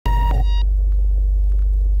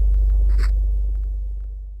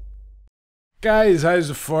Guys, how's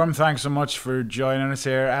the form? Thanks so much for joining us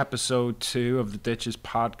here. Episode 2 of the Ditches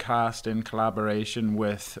podcast in collaboration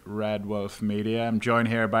with Redwolf Media. I'm joined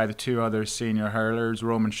here by the two other senior hurlers,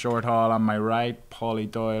 Roman Shorthall on my right,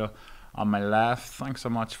 Paulie Doyle on my left. Thanks so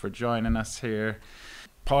much for joining us here.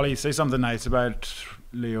 Paulie, say something nice about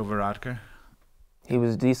Leo Varadkar. He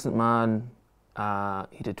was a decent man.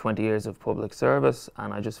 He did 20 years of public service,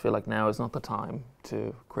 and I just feel like now is not the time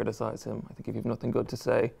to criticise him. I think if you've nothing good to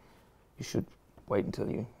say, you should wait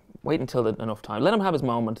until enough time. Let him have his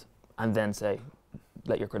moment, and then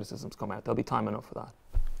let your criticisms come out. There'll be time enough for that.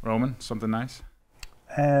 Roman, something nice?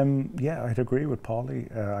 Yeah, I'd agree with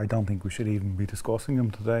Paulie. I don't think we should even be discussing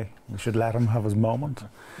him today. We should let him have his moment.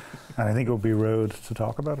 And I think it would be rude to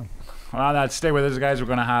talk about him. Well, stay with us, guys. We're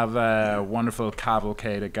going to have a wonderful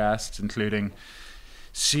cavalcade of guests, including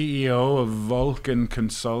CEO of Vulcan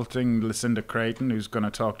Consulting, Lucinda Creighton, who's going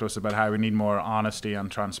to talk to us about how we need more honesty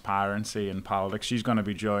and transparency in politics. She's going to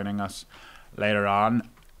be joining us later on.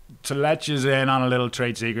 To let you in on a little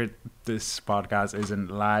trade secret, this podcast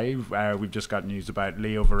isn't live. We've just got news about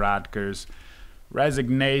Leo Varadkar's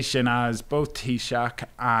resignation as both Taoiseach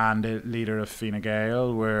and leader of Fine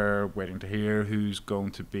Gael. We're waiting to hear who's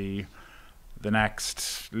going to be the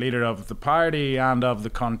next leader of the party and of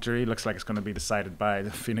the country. Looks like it's going to be decided by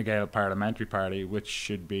the Fine Gael Parliamentary Party, which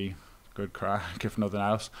should be good crack, if nothing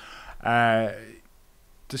else.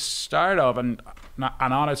 To start off, and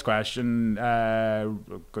an honest question, go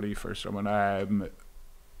to you first, Roman.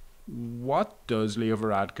 What does Leo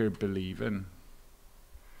Varadkar believe in?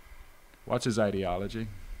 What's his ideology?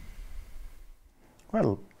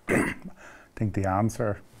 Well, I think the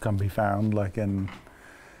answer can be found in,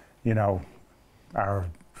 our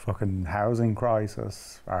fucking housing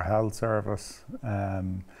crisis, our health service,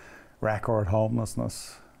 record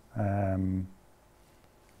homelessness.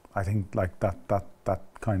 I think that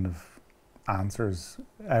kind of answers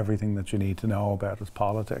everything that you need to know about his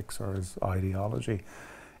politics or his ideology.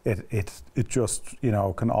 It just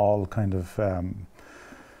can all kind of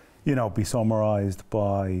be summarised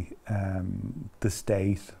by the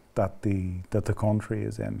state that the country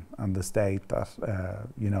is in, and the state that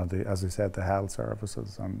as I said, the health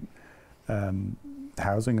services and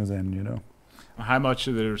housing is in. How much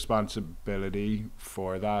of the responsibility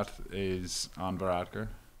for that is on Varadkar?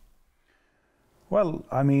 Well,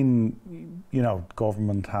 I mean,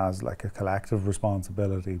 government has a collective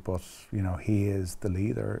responsibility, but he is the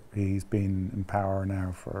leader. He's been in power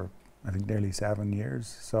now for I think nearly 7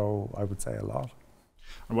 years, so I would say a lot.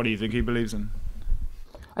 And what do you think he believes in?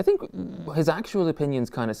 I think his actual opinions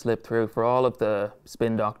kind of slip through for all of the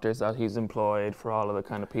spin doctors that he's employed, for all of the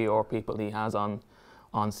kind of PR people he has on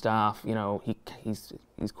staff. He's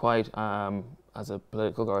quite, as a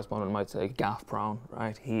political correspondent might say, gaffe prone,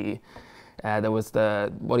 right? There was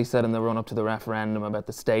what he said in the run-up to the referendum about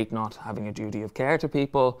the state not having a duty of care to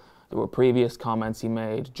people. There were previous comments he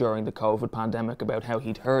made during the COVID pandemic about how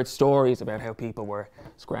he'd heard stories about how people were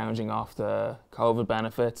scrounging off the COVID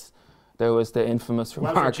benefits. There was the infamous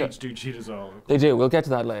remark... Welfare cheats do cheat us all. They do, we'll get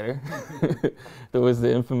to that later. There was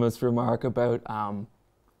the infamous remark about how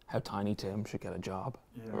Tiny Tim should get a job.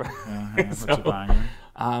 Yeah, that's a banger.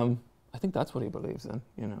 I think that's what he believes in,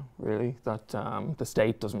 really, that the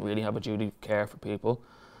state doesn't really have a duty of care for people,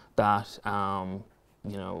 that,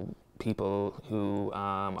 people who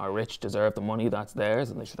are rich deserve the money that's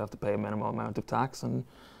theirs and they should have to pay a minimal amount of tax, and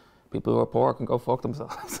people who are poor can go fuck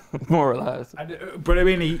themselves, more or less. But I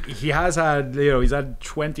mean, he has had, he's had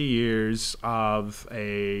 20 years of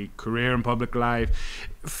a career in public life.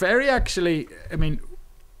 Very actually, I mean,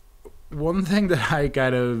 one thing that I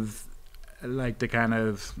kind of like to kind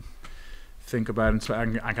of think about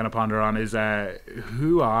and kind of ponder on is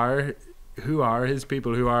who are his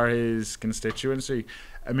people, who are his constituency.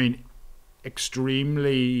 I mean,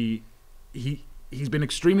 he's been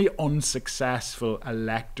extremely unsuccessful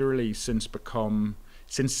electorally since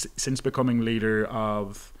becoming leader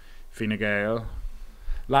of Fine Gael.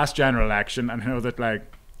 Last general election, and I know that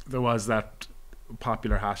there was that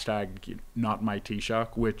popular hashtag not my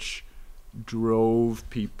Taoiseach, which drove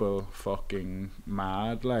people fucking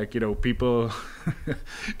mad. People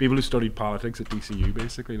who studied politics at DCU,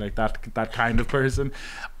 basically, that kind of person.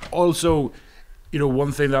 Also,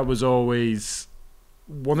 one thing that's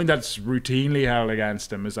routinely held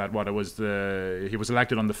against him is that he was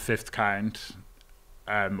elected on the 5th count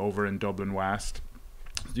over in Dublin West.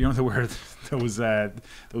 Do you know where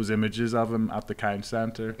those images of him at the count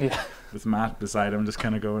centre? Yeah. With Matt beside him just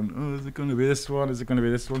kind of going, oh, is it going to be this one? Is it going to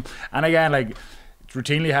be this one? And again, it's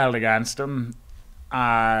routinely held against him.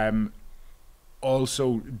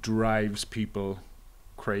 Also drives people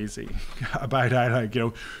crazy about how, like, you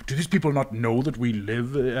know, do these people not know that we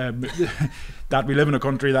live that we live in a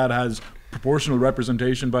country that has proportional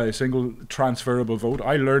representation by a single transferable vote?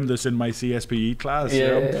 I learned this in my CSPE class.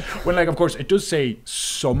 Yeah. When, like, of course, it does say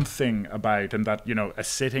something about, and that, you know, a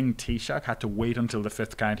sitting Taoiseach had to wait until the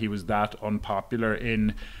fifth count. He was that unpopular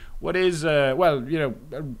in what is, well, you know,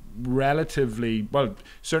 relatively, well,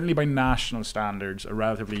 certainly by national standards, a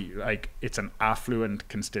relatively, like, it's an affluent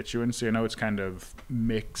constituency. You know, it's kind of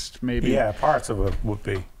mixed, maybe. Yeah, parts of it would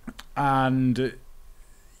be. And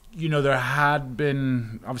you know, there had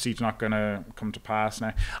been, obviously it's not going to come to pass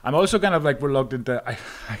now. I'm also kind of like reluctant to,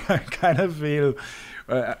 I kind of feel,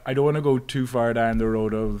 I don't want to go too far down the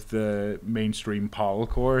road of the mainstream poll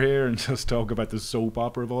core here and just talk about the soap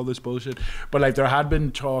opera of all this bullshit. But like, there had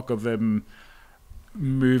been talk of him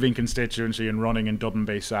moving constituency and running in Dublin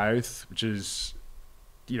Bay South, which is,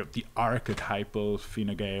 you know, the archetypal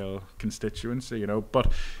Fine Gael constituency, you know.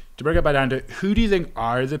 But to bring it back down to, who do you think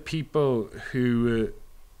are the people who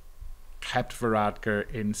kept Varadkar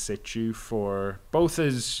in situ for both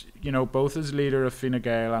as, you know, both as leader of Fine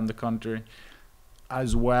Gael and the country,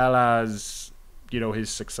 as well as, you know,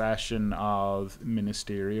 his succession of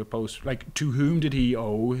ministerial posts? Like, to whom did he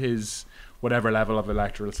owe his whatever level of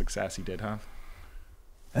electoral success he did have?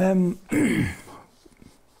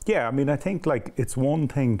 Yeah, I mean, I think, like, it's one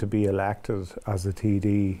thing to be elected as a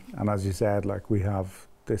TD, and as you said, like, we have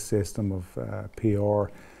this system of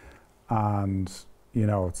PR, and you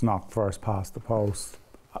know, it's not first past the post.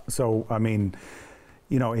 So, I mean,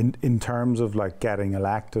 you know, in terms of like getting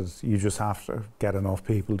elected, you just have to get enough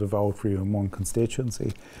people to vote for you in one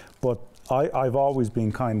constituency. But I've always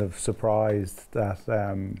been kind of surprised that,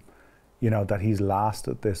 you know, that he's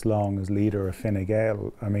lasted this long as leader of Fine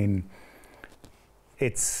Gael. I mean,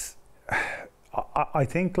 it's, I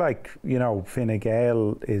think, like, you know, Fine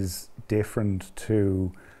Gael is different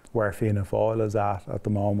to where Fianna Fáil is at the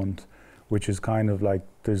moment, which is kind of like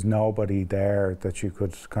there's nobody there that you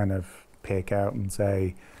could kind of pick out and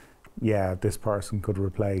say, yeah, this person could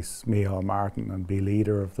replace Micheál Martin and be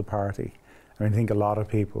leader of the party. I mean, I think a lot of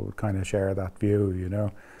people would kind of share that view, you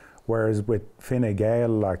know. Whereas with Fine Gael,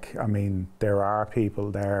 like, I mean, there are people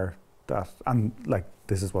there that, and like,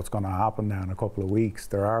 this is what's going to happen now in a couple of weeks,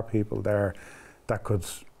 there are people there that could,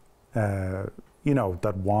 you know,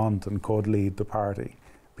 that want and could lead the party.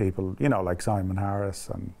 People, you know, like Simon Harris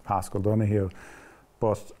and Pascal Donoghue.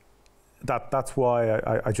 But that's why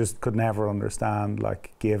I just could never understand,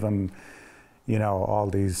 like, given, you know, all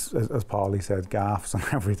these, as Paulie said, gaffes and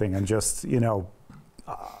everything, and just, you know,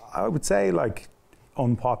 I would say, like,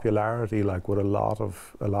 unpopularity, like, with a lot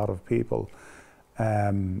of people,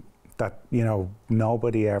 that, you know,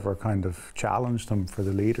 nobody ever kind of challenged him for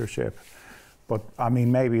the leadership. But I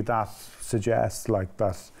mean, maybe that suggests, like,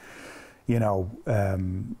 that, you know,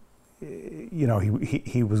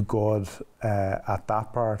 he was good at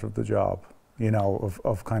that part of the job, you know,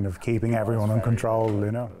 of kind of keeping everyone in control,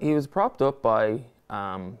 you know. He was propped up by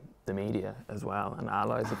the media as well, and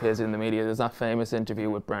allies of his in the media. There's that famous interview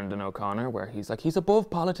with Brendan O'Connor where he's like, he's above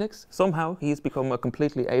politics. Somehow he's become a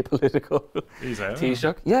completely apolitical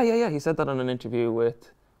Taoiseach. Yeah. He said that on an interview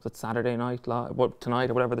with, was it Saturday Night Tonight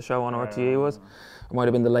or whatever the show on RTE was. It might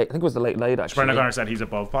have been I think it was the late actually. Brendan O'Connor said he's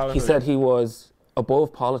above politics. He said he was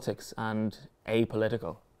above politics and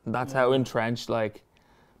apolitical. That's how entrenched, like,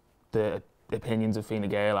 the opinions of Fine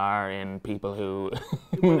Gael are in people who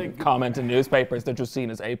comment in newspapers. They're just seen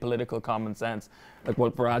as apolitical common sense. Like,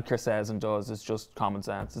 what Varadkar says and does is just common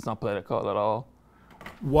sense. It's not political at all.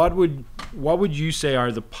 What would you say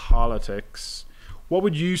are the politics? What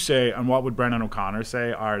would you say, and what would Brendan O'Connor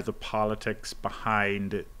say are the politics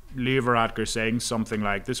behind Leo Varadkar saying something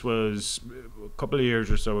like, this was a couple of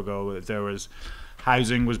years or so ago, there was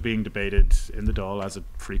housing was being debated in the Dáil, as it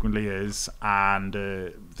frequently is, and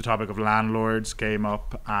the topic of landlords came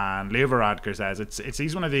up, and Leo Varadkar says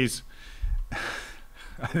he's one of these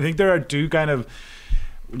I think there are two kind of,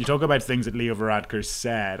 when you talk about things that Leo Varadkar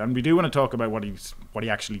said, and we do want to talk about what he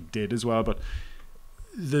actually did as well, but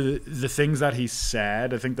the things that he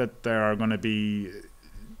said, I think that there are going to be,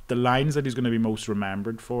 the lines that he's going to be most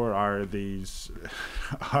remembered for are lines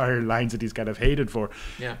that he's kind of hated for.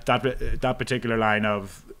 Yeah. That particular line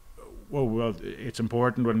of, well, it's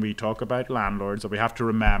important when we talk about landlords that we have to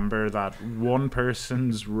remember that one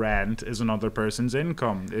person's rent is another person's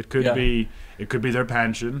income. It could be their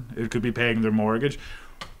pension, it could be paying their mortgage.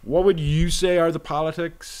 What would you say are the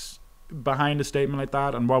politics behind a statement like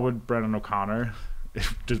that, and what would Brendan O'Connor?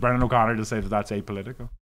 Does Brendan O'Connor just say that that's apolitical?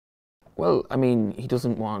 Well, I mean, they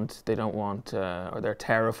don't want, or they're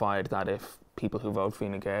terrified that if people who vote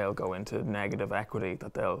Fine Gael go into negative equity,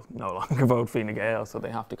 that they'll no longer vote Fine Gael, so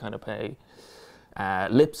they have to kind of pay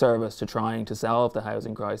lip service to trying to solve the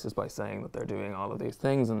housing crisis by saying that they're doing all of these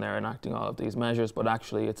things and they're enacting all of these measures, but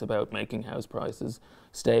actually it's about making house prices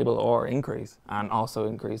stable or increase, and also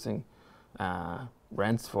increasing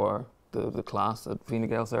rents for the class that Fine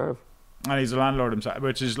Gael serve. And he's a landlord himself,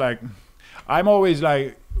 which is like, I'm always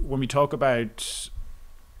like, when we talk about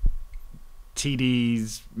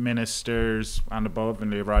TDs, ministers and above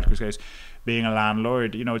in Leo Varadkar's case being a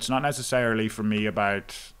landlord, you know, it's not necessarily for me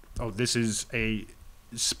about, oh, this is a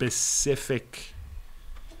specific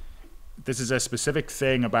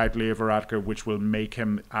thing about Leo Varadkar which will make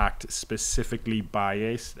him act specifically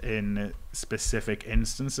biased in specific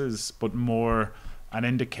instances, but more an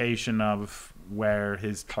indication of where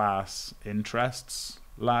his class interests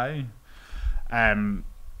lie.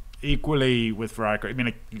 Equally with Varadkar, I mean,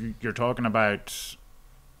 like, you're talking about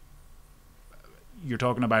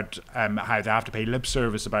how they have to pay lip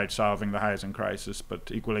service about solving the housing crisis,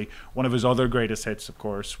 but equally one of his other greatest hits, of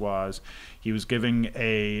course, was he was giving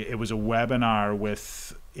a webinar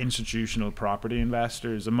with institutional property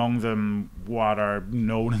investors, among them what are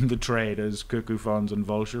known in the trade as cuckoo funds and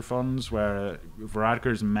vulture funds, where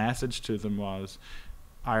Varadkar's message to them was,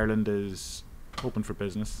 Ireland is open for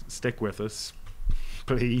business, stick with us,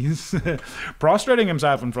 please. Prostrating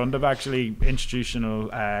himself in front of actually institutional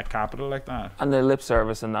capital like that. And the lip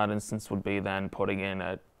service in that instance would be then putting in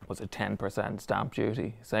a 10% stamp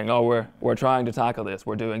duty, saying, oh, we're trying to tackle this,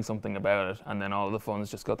 we're doing something about it, and then all of the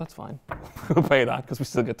funds just go, that's fine, we'll pay that because we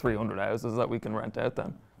still get 300 houses that we can rent out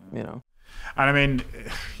then, you know. And I mean,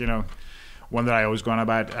 you know, one that I always go on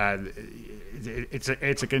about, it's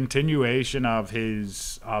a continuation of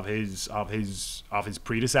his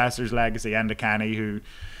predecessor's legacy. Enda Kenny, who,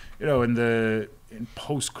 you know, in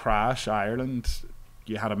post-crash Ireland,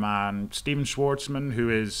 you had a man, Stephen Schwartzman, who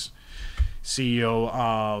is CEO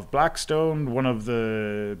of Blackstone, one of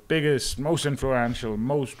the biggest, most influential,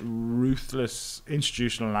 most ruthless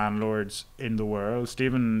institutional landlords in the world.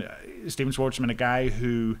 Stephen Schwartzman, a guy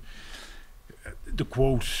who, the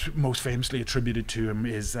quote most famously attributed to him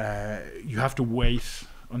is, you have to wait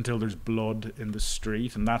until there's blood in the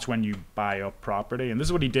street, and that's when you buy up property. And this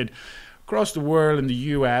is what he did across the world, in the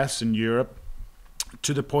US and Europe,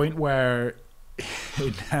 to the point where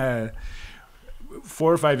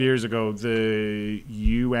 4 or 5 years ago, the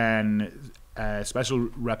UN Special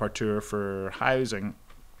Rapporteur for Housing,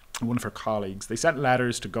 one of her colleagues, they sent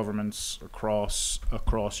letters to governments across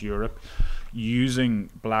Europe using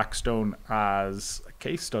Blackstone as a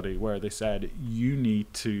case study, where they said, you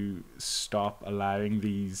need to stop allowing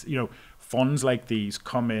these, you know, funds like these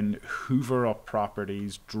come in, hoover up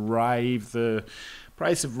properties, drive the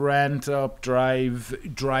price of rent up, drive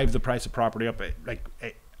the price of property up,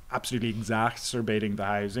 absolutely exacerbating the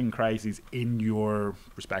housing crises in your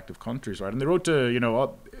respective countries, right? And they wrote to, you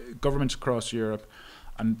know, governments across Europe,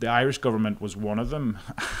 and the Irish government was one of them.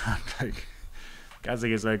 Like,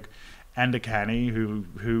 Gazzy is like Enda Kenny, who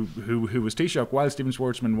was Taoiseach while Stephen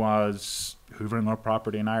Schwartzman was hoovering up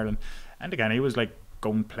property in Ireland. Enda Kenny was like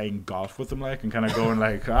going playing golf with them, like, and kind of going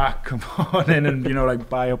like, come on in and, you know, like,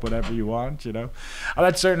 buy up whatever you want, you know. And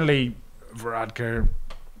that's certainly Varadkar.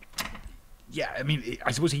 Yeah, I mean,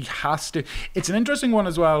 I suppose he has to. It's an interesting one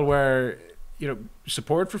as well, where, you know,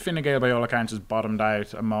 support for Fine Gael by all accounts has bottomed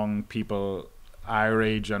out among people our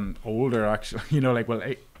age and older, actually. You know, like, well,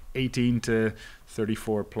 18 to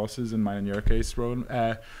 34 pluses in mine and your case, Roman.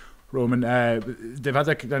 They've had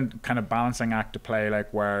that kind of balancing act to play,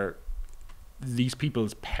 like, where these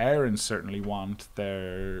people's parents certainly want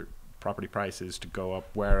their property prices to go up,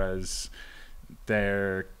 whereas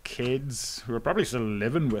their kids, who are probably still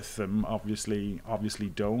living with them, obviously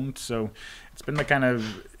don't. So it's been the kind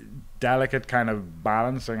of delicate kind of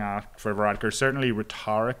balancing act for Varadkar, certainly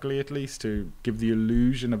rhetorically at least, to give the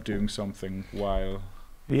illusion of doing something while...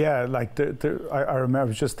 Yeah, like I remember, I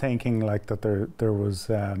was just thinking like that there was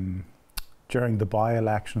during the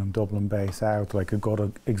by-election in Dublin Bay South, like a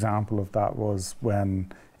good example of that was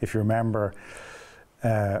when, if you remember,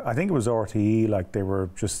 I think it was RTE, like they were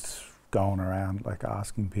just going around like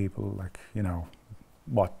asking people, like, you know,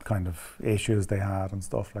 what kind of issues they had and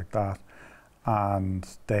stuff like that. And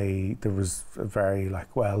there was a very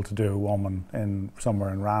like well-to-do woman somewhere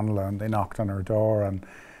in Ranelagh, and they knocked on her door, and,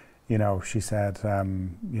 you know, she said,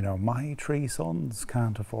 you know, my 3 sons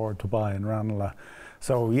can't afford to buy in Ranelagh.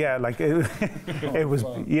 So yeah, like it was,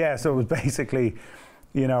 yeah. So it was basically,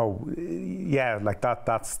 you know, yeah, like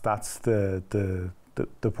that's the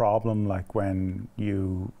problem, like when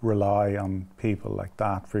you rely on people like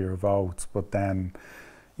that for your votes, but then,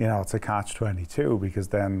 it's a catch-22 because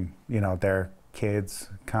then, their kids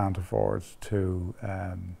can't afford to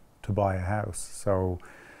buy a house. So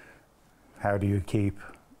how do you keep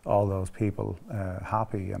all those people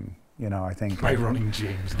happy? And I think by running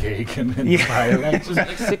James Geoghegan in by-elections.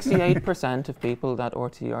 Like 68% of people, that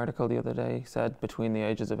RT article the other day said between the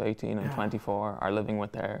ages of 18 and 24 are living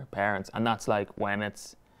with their parents, and that's like when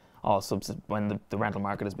it's all when the rental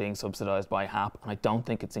market is being subsidised by HAP, and I don't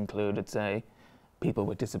think it's included, say, people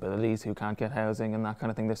with disabilities who can't get housing and that kind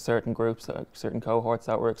of thing. There's certain groups, certain cohorts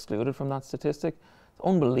that were excluded from that statistic. It's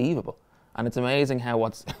unbelievable, and it's amazing how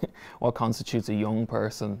what constitutes a young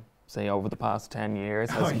person, say over the past 10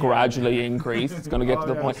 years, has gradually increased. It's going to get to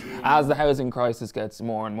the point as the housing crisis gets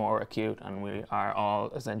more and more acute, and we are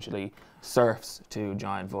all essentially serfs to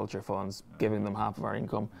giant vulture funds, giving them half of our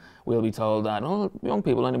income. We'll be told that young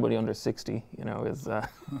people, anybody under 60, is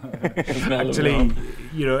actually,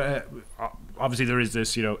 obviously there is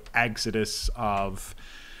this, exodus of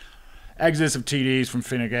TDs from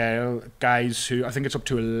Fine Gael, guys who, I think it's up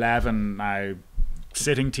to 11 now,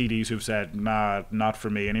 sitting TDs who've said, nah, not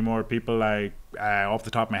for me anymore. People like, off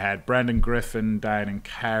the top of my head, Brendan Griffin down in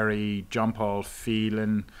Kerry, John Paul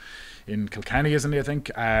Phelan in Kilkenny, isn't he, I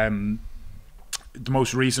think? The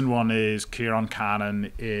most recent one is Kieran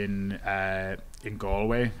Cannon in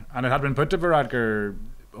Galway. And it had been put to Varadkar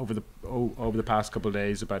over the past couple of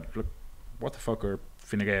days about, look, what the fuck are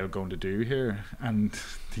Fine Gael going to do here? And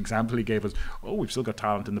the example he gave was, we've still got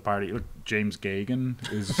talent in the party. Look, James Geoghegan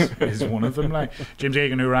is one of them. Like James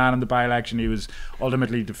Geoghegan, who ran in the by-election, he was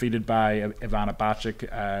ultimately defeated by Ivana Bacik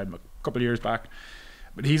a couple of years back.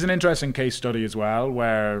 But he's an interesting case study as well,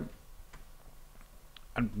 where,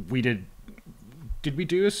 and we did we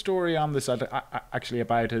do a story on this actually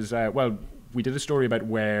about his? We did a story about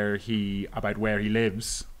where he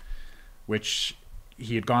lives, which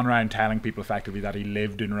he had gone around telling people effectively that he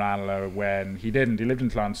lived in Ranelagh when he didn't. He lived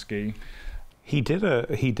in Clonskeagh. He did a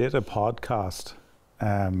podcast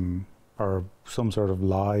or some sort of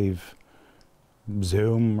live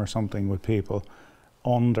Zoom or something with people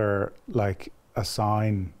under like a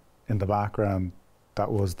sign in the background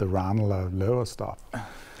that was the Ranelagh Lewis stop.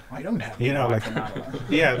 I don't know. It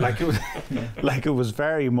was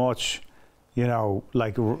very much,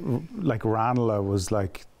 like Ranelagh was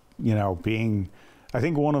like, being. I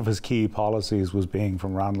think one of his key policies was being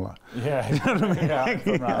from Ranelagh. Yeah, you know what I mean?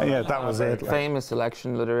 Yeah, that was it. Famous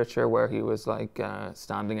election literature where he was like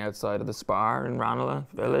standing outside of the Spar in Ranelagh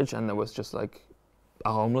village, and there was just like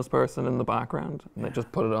a homeless person in the background, and they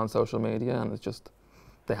just put it on social media, and it's just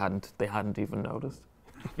they hadn't even noticed.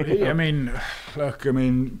 I mean, look, you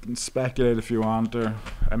can speculate if you want, or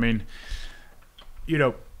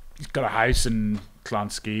he's got a house in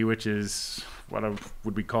Clonskeagh, which is, what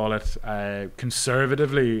would we call it,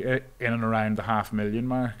 conservatively in and around the $500,000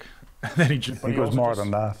 mark. And then he I think it was more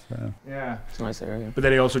than that. Yeah, it's a nice area. But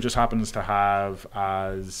then he also just happens to have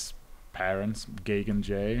as parents Geoghegan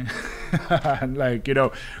J, and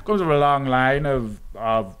comes from a long line of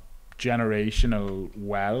generational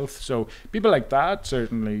wealth. So people like that,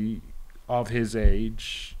 certainly of his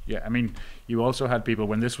age. Yeah, you also had people,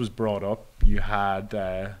 when this was brought up, you had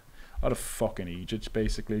a lot of fucking Egypts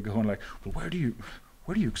basically going like, well, where do you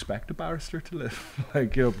expect a barrister to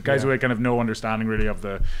live? Guys who had kind of no understanding really of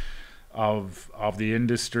the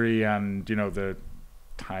industry and the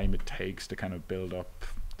time it takes to kind of build up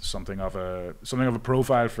something of a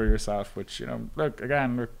profile for yourself, which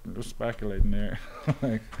we're speculating here.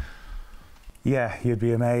 Yeah, you'd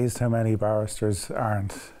be amazed how many barristers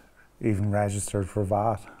aren't even registered for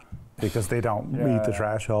VAT because they don't meet the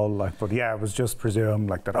threshold. But it was just presumed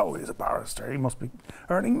that he's a barrister, he must be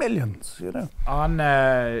earning millions, On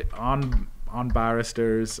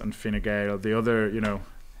barristers and Fine Gael, the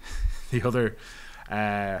other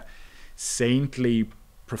saintly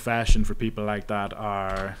profession for people like that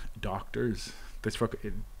are doctors. It's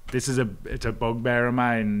a bugbear of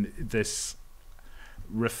mine, this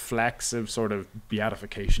reflexive sort of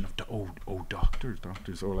beatification of doctors,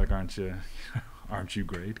 aren't you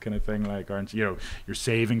great kind of thing, aren't you, you're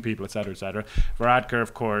saving people, etc., etc. Varadkar,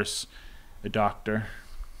 of course, a doctor.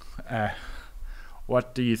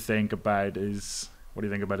 What do you think about his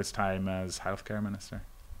time as healthcare minister?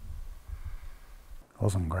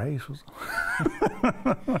 Wasn't great, was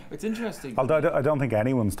it? It's interesting. Although I don't think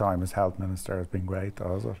anyone's time as health minister has been great,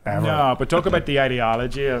 though, has it? Ever. No, but talk about the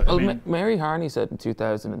ideology. Mary Harney said in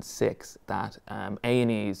 2006 that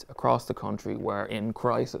A&Es across the country were in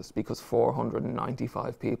crisis because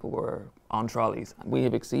 495 people were on trolleys. And we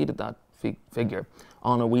have exceeded that figure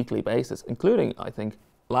on a weekly basis, including, I think,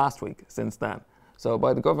 last week since then. So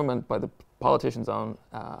by the government, by the politicians' own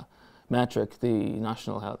metric,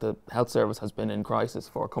 the health service has been in crisis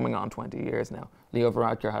for coming on 20 years now. Leo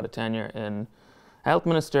Varadkar had a tenure in health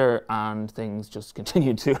minister, and things just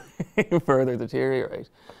continued to further deteriorate.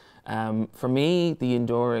 For me, the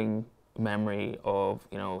enduring memory of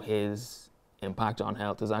his impact on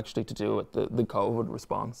health is actually to do with the COVID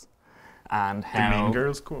response. And how the Mean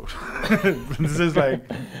Girls quote. This is like,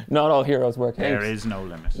 not all heroes wear capes. There is no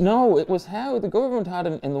limit. No, it was how the government had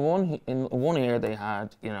in one ear they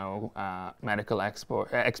had medical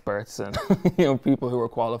experts and people who were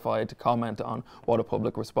qualified to comment on what a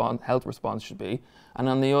public health response should be, and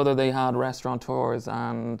on the other they had restaurateurs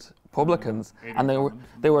and publicans, and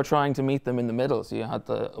they were trying to meet them in the middle. So you had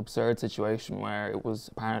the absurd situation where it was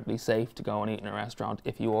apparently safe to go and eat in a restaurant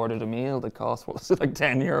if you ordered a meal that cost, what was it, like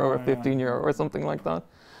 €10 or €15 or something like that.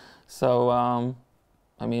 So I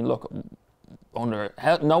mean, look,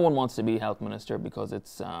 no one wants to be health minister because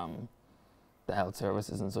it's the health service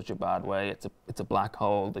is in such a bad way. It's a black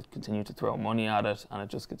hole. They continue to throw money at it, and it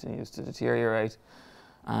just continues to deteriorate.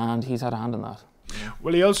 And he's had a hand in that.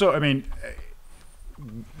 Well, he also, I mean,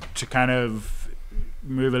 to kind of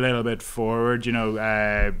move a little bit forward,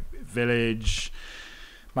 Village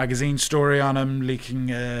magazine story on him leaking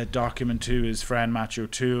a document to his friend Matthew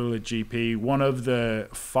O'Toole, a GP. One of the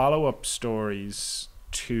follow-up stories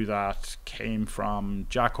to that came from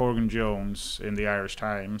Jack Horgan-Jones in the Irish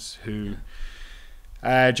Times, who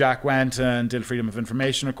Jack went and did freedom of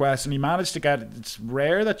information requests, and he managed to get, it's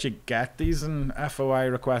rare that you get these in FOI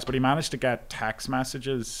requests, but he managed to get text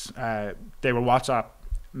messages. They were WhatsApp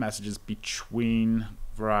messages between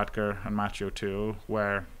Varadkar and Matthew O'Toole,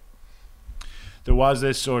 where there was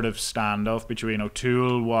this sort of standoff between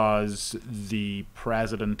O'Toole was the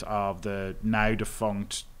president of the now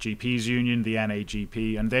defunct GPs union, the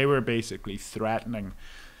NAGP, and they were basically threatening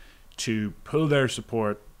to pull their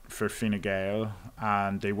support for Fine Gael,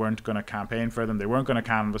 and they weren't going to campaign for them, they weren't going to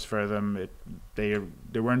canvass for them. They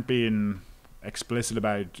weren't being explicit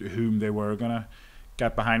about whom they were going to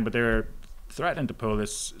get behind, but they were threatening to pull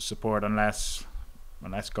this support unless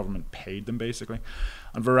government paid them, basically.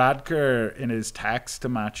 And Varadkar, in his text to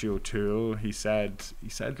Matthew O'Toole, he said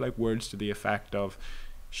like words to the effect of,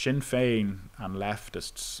 Sinn Féin and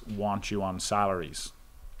leftists want you on salaries,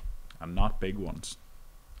 and not big ones,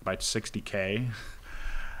 about 60k.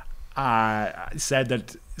 Said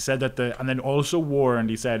that and then also warned,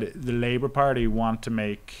 he said the Labour Party want to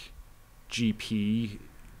make GP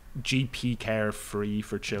care free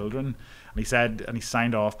for children, and he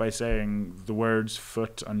signed off by saying the words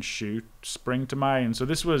foot and shoot spring to mind. So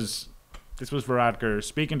this was Varadkar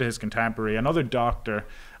speaking to his contemporary, another doctor,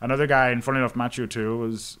 another guy, and funny enough, Matthew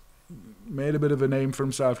O'Toole made a bit of a name for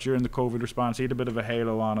himself during the COVID response. He had a bit of a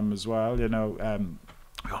halo on him as well,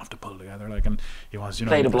 we all have to pull together, and he was,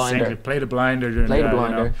 played a blinder.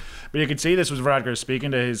 But you could see this was Varadkar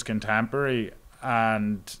speaking to his contemporary,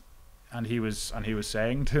 and he was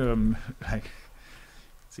saying to him, like,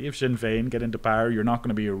 see, if Sinn Féin get into power, you're not going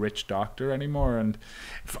to be a rich doctor anymore. And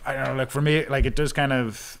I don't know, like, for me, like, it does kind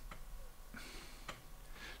of,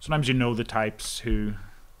 sometimes the types who,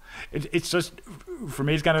 it's just, for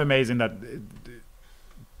me, it's kind of amazing that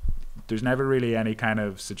there's never really any kind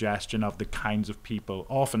of suggestion of the kinds of people,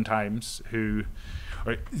 oftentimes, or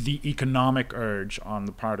the economic urge on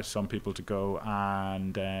the part of some people to go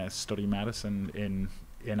and study medicine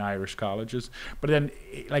in Irish colleges. But then,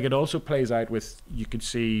 like, it also plays out with, you could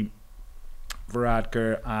see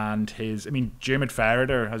Varadkar and Dermot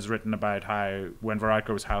Ferriter has written about how when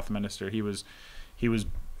Varadkar was health minister,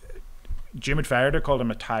 Dermot Ferriter called him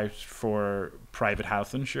a tout for private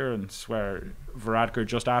health insurance, where Varadkar,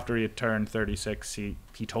 just after he had turned 36, he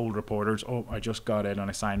told reporters, I just got in and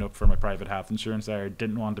I signed up for my private health insurance there.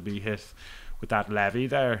 Didn't want to be hit with that levy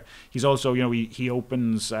there. He's also, he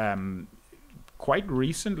opens quite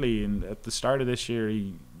recently, at the start of this year,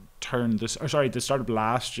 the start of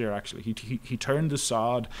last year actually, he turned the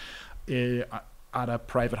sod at a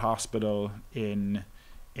private hospital in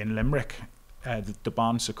Limerick. The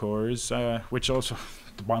Bon Secours, which also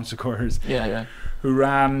the Bon Secours, who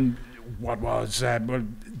ran what was the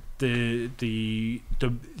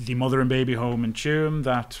mother and baby home in Tuam,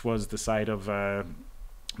 that was the site of a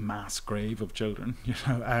mass grave of children.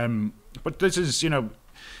 But this is,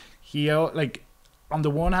 he, like, on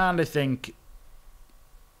the one hand, I think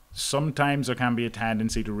sometimes there can be a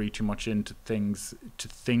tendency to read too much into things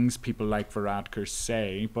people like Varadkar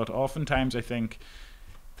say, but oftentimes I think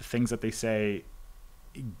the things that they say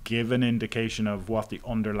give an indication of what the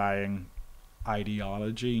underlying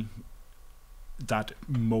ideology that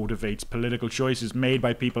motivates political choices made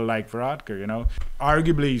by people like Varadkar.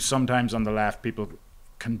 Arguably, sometimes on the left, people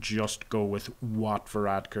can just go with what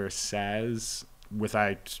Varadkar says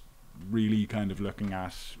without really kind of looking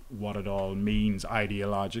at what it all means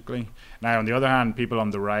ideologically. Now, on the other hand, people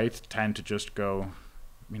on the right tend to just go,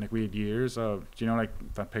 I mean, like we had years of, do you know,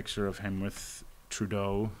 like that picture of him with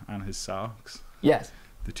Trudeau and his socks? Yes.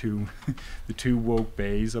 The two woke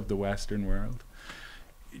bays of the Western world.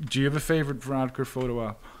 Do you have a favourite Varadkar photo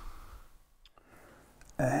op?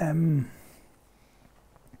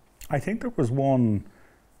 I think there was one,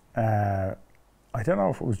 I don't know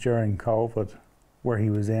if it was during COVID, where he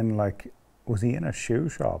was in was he in a shoe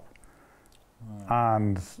shop?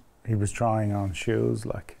 And he was trying on shoes,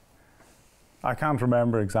 like, I can't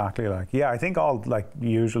remember exactly, like, yeah, I think all, like,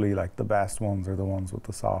 usually, like, the best ones are the ones with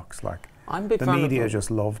the socks, like, I'm a big the fan media of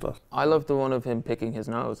just loved it. I loved the one of him picking his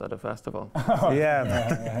nose at a festival.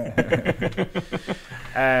 Yeah.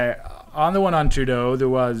 On the one on Trudeau, there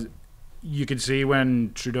was, you could see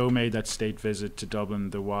when Trudeau made that state visit to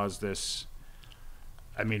Dublin, there was this,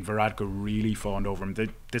 I mean, Varadkar really fawned over him.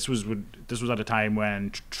 This was at a time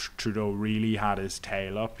when Trudeau really had his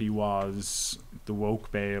tail up. He was the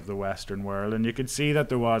woke bay of the Western world, and you could see that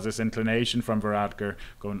there was this inclination from Varadkar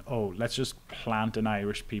going, oh, let's just plant in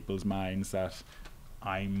Irish people's minds that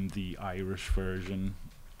I'm the Irish version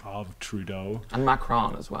of Trudeau. And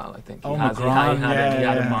Macron as well, I think. He had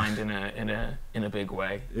yeah. in mind in a big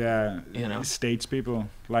way. Yeah, you know, statespeople,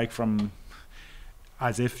 like from,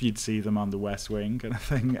 as if you'd see them on the West Wing kind of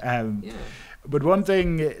thing. Yeah. But one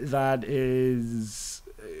thing that is,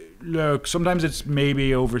 look, sometimes it's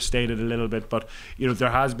maybe overstated a little bit, but you know, there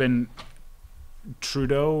has been,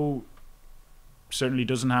 Trudeau certainly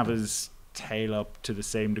doesn't have his tail up to the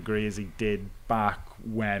same degree as he did back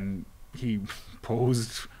when he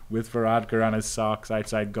posed with Varadkar on his socks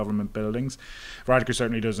outside government buildings. Varadkar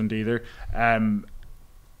certainly doesn't either.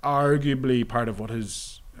 Arguably part of what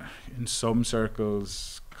has, in some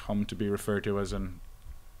circles, come to be referred to as an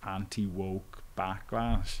anti-woke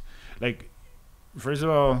backlash. Like, first of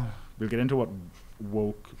all, we'll get into what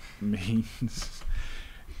woke means.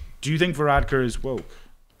 Do you think Varadkar is woke?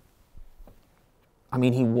 I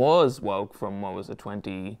mean, he was woke from, what was it,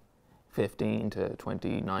 2015 to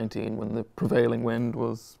 2019, when the prevailing wind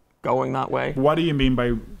was going that way. What do you mean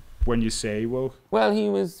by when you say woke? Well,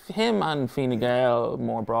 him and Fine Gael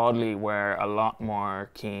more broadly were a lot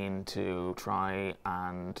more keen to try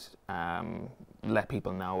and let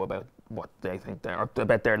people know about what they think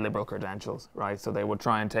about their liberal credentials, right? So they would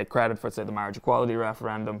try and take credit for, say, the marriage equality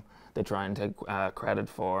referendum. They try and take credit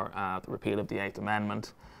for the repeal of the Eighth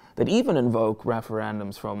Amendment. They'd even invoke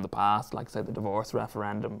referendums from the past, like, say, the divorce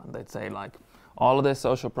referendum, and they'd say, like, all of this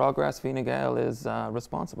social progress, Fine Gael is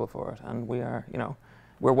responsible for it, and we are, you know,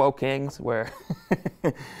 we're woke kings,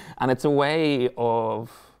 and it's a way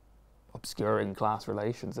of obscuring class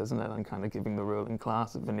relations, isn't it, and kind of giving the ruling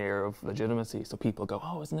class a veneer of legitimacy, so people go,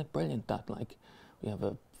 oh, isn't it brilliant that, like, we have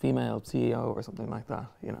a female CEO or something like that,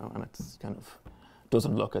 you know, and it's kind of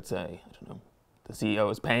doesn't look at, say, I don't know, the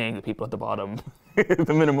CEO is paying the people at the bottom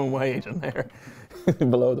the minimum wage, and they're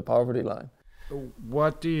below the poverty line.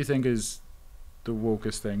 What do you think is the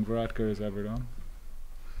wokest thing Varadkar has ever done?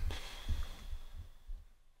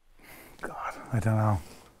 God, I don't know.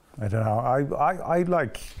 I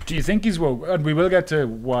like. Do you think he's woke? And we will get to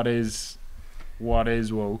what is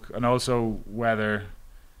woke, and also whether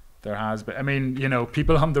there has been. I mean, you know,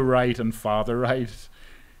 people on the right and far right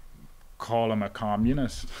call him a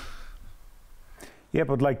communist. Yeah,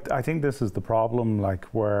 but like, I think this is the problem, like,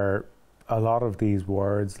 where a lot of these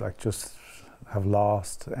words, like, just have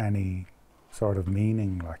lost any sort of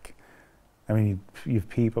meaning. Like, I mean, you've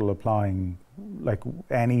people applying, like,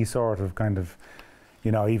 any sort of kind of,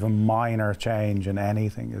 you know, even minor change in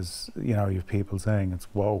anything is, you know, you've people saying it's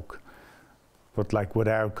woke, but like,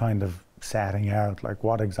 without kind of setting out, like,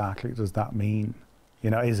 what exactly does that mean?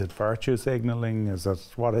 You know, is it virtue signaling?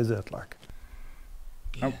 What is it, like?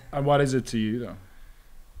 And what is it to you, though?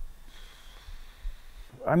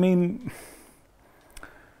 I mean,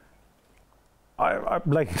 I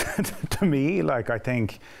like, to me, like, I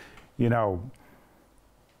think, you know,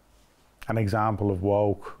 an example of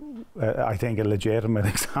woke, I think a legitimate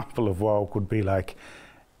example of woke would be like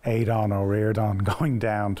Adon O'Riordan going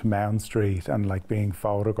down to Mount Street and like being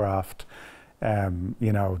photographed, you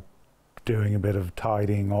know, doing a bit of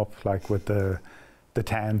tidying up, like with the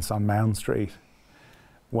tents on Mount Street,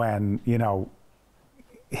 when, you know,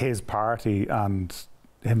 his party and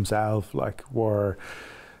himself, like, were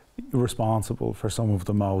responsible for some of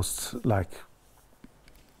the most, like,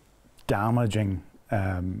 damaging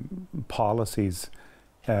policies,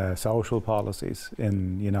 social policies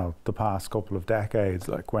in, you know, the past couple of decades,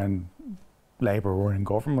 like when Labour were in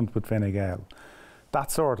government with Fine Gael.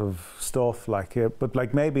 that sort of stuff, like, but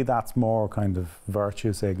like maybe that's more kind of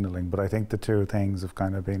virtue signaling. But I think the two things have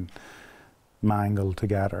kind of been mangled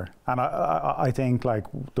together, and I think like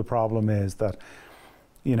the problem is that,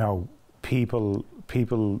 you know, people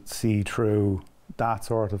see through that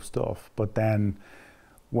sort of stuff, but then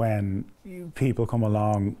when people come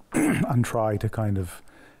along and try to kind of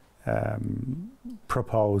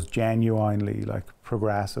propose genuinely like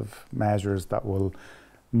progressive measures that will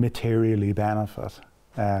materially benefit,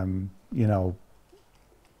 you know,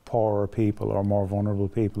 poorer people or more vulnerable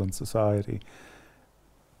people in society,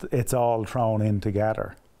 it's all thrown in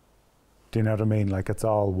together. Do you know what I mean? Like, it's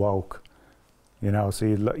all woke, you know. So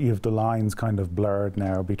you have the lines kind of blurred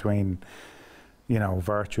now between, you know,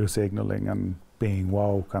 virtue signaling and being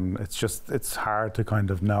woke, and it's hard to kind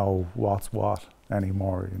of know what's what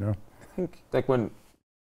anymore, you know. I think, like,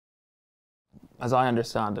 as I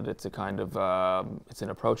understand it, it's a kind of it's an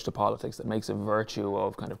approach to politics that makes a virtue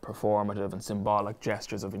of kind of performative and symbolic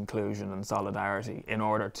gestures of inclusion and solidarity in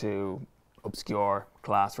order to obscure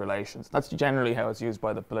class relations. That's generally how it's used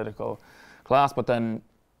by the political class. But then,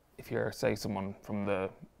 if you're, say, someone from the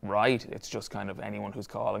right, it's just kind of anyone who's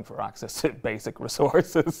calling for access to basic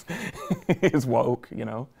resources is woke, you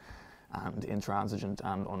know, and intransigent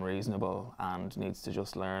and unreasonable, and needs to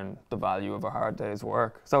just learn the value of a hard day's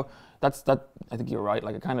work. So that's that. I think you're right.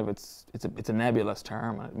 Like, it's a nebulous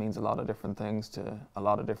term, and it means a lot of different things to a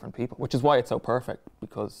lot of different people, which is why it's so perfect,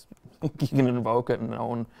 because you can invoke it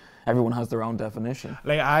and everyone has their own definition.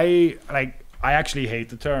 I actually hate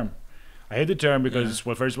the term. I hate the term because,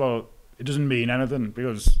 well, first of all, it doesn't mean anything,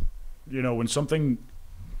 because, you know, when something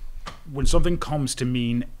comes to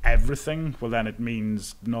mean everything, well, then it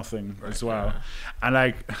means nothing as well. And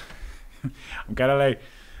like,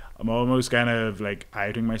 I'm almost kind of like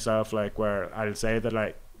outing myself, like, where I'll say that,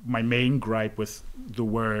 like, my main gripe with the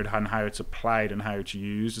word and how it's applied and how it's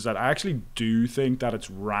used is that I actually do think that it's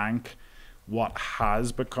rank what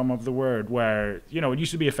has become of the word, where, you know, it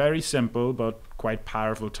used to be a very simple but quite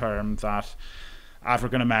powerful term that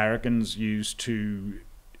African Americans used to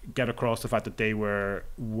get across the fact that they were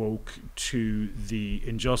woke to the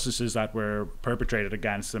injustices that were perpetrated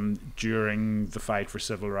against them during the fight for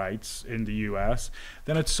civil rights in the US.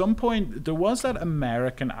 Then at some point there was that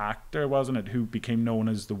American actor, wasn't it, who became known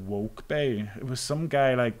as the woke bae. It was some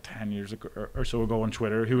guy like 10 years ago or so ago on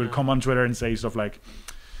Twitter who would come on Twitter and say stuff like,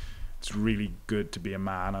 it's really good to be a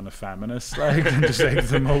man and a feminist, like, and just like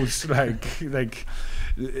the most like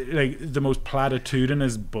the most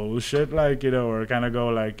platitudinous bullshit, like, you know, or kind of go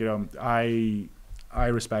like, you know, I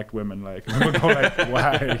respect women, like, and we'll go like,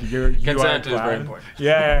 why, consent is very important.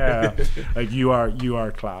 Yeah. Like, you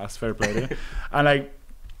are class, fair play to you. And like,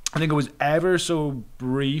 I think it was ever so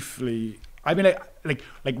briefly, I mean, like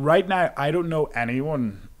right now I don't know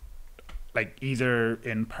anyone, like, either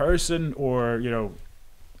in person or, you know,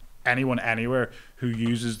 anyone anywhere who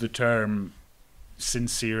uses the term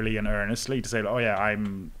sincerely and earnestly to say, oh yeah,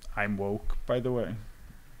 I'm woke, by the way.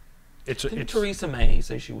 It's Theresa May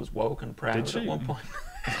say she was woke and proud at one point.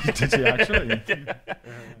 Did she actually?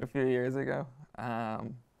 A few years ago.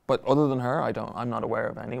 But other than her, I'm not aware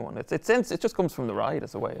of anyone. It just comes from the right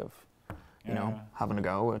as a way of, you know, having a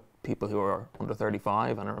go at people who are under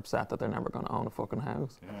 35 and are upset that they're never going to own a fucking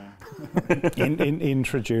house. in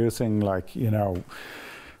introducing, like, you know,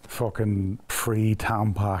 fucking free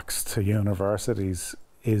Tampax to universities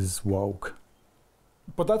is woke.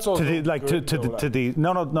 But that's also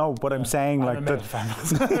no. But I'm saying, like,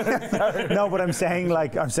 that. No, but I'm saying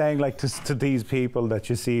like to these people that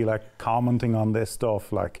you see, like, commenting on this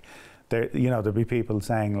stuff, like, there, you know, there'll be people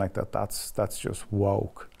saying like that's just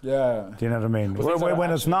woke. Yeah. Do you know what I mean?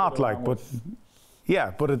 When it's not, like, but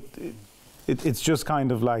yeah, but it's just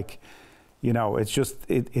kind of like, you know,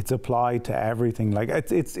 it's applied to everything. Like,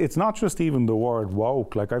 it's not just even the word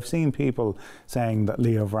woke. Like, I've seen people saying that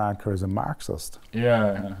Leo Varadkar is a Marxist.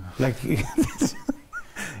 Yeah. Like,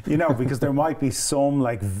 you know, because there might be some,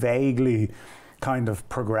 like, vaguely kind of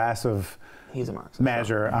progressive He's a Marxist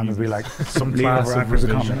measure, and it'd be like some class of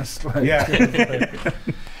revisionist. Like, yeah.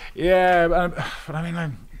 Yeah, but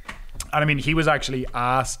I mean, he was actually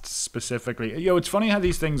asked specifically. You know, it's funny how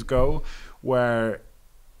these things go, where,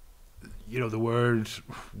 you know, the word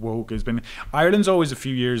woke has been, Ireland's always a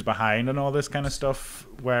few years behind on all this kind of stuff,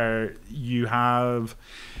 where you have,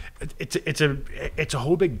 it's a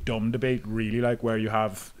whole big dumb debate, really, like, where you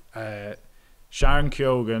have Sharon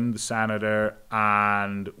Keoghan, the senator,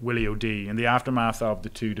 and Willie O'Dea, in the aftermath of the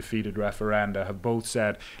two defeated referenda, have both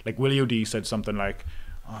said, like, Willie O'Dea said something like,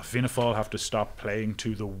 Fianna Fáil have to stop playing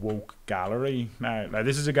to the woke gallery. Now,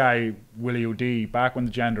 this is a guy, Willie O'Dea, back when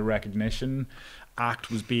the Gender Recognition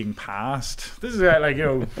act was being passed. This is like, you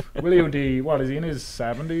know, Willie O'Dea, what is he, in his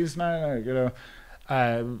 70s now? Like, you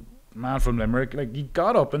know, man from Limerick, like, he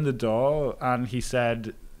got up in the Dáil and he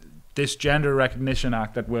said, this Gender Recognition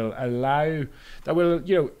Act that will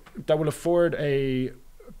afford a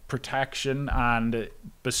protection and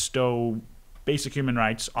bestow basic human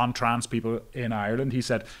rights on trans people in Ireland. He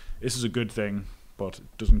said, this is a good thing, but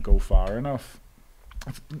it doesn't go far enough.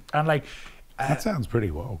 And like, that sounds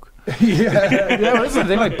pretty woke. yeah, well, this is the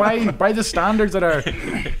thing, like, by the standards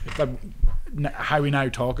how we now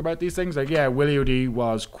talk about these things, like, yeah, Willie O'Dea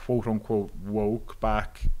was quote unquote woke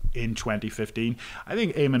back in 2015. I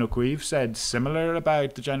think Eamon O'Keefe said similar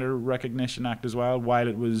about the Gender Recognition Act as well while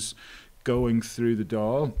it was going through the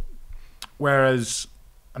Dáil. Whereas,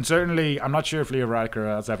 and certainly, I'm not sure if Leo Varadkar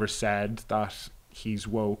has ever said that he's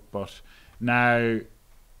woke, but now,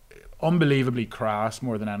 unbelievably crass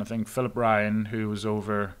more than anything. Philip Ryan, who was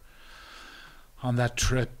over on that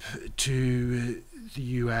trip to the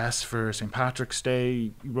US for St. Patrick's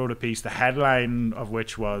Day, wrote a piece, the headline of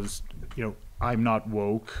which was, you know, I'm not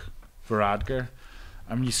woke, Varadkar.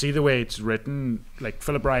 I mean, you see the way it's written, like,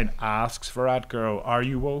 Philip Ryan asks Varadkar, are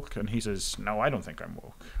you woke? And he says, no, I don't think I'm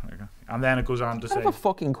woke. And then it goes on to say... What kind of a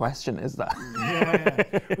fucking question is that?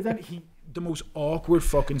 Yeah. But then the most awkward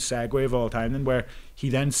fucking segue of all time, then, where he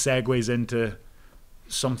then segues into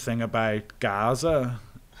something about Gaza,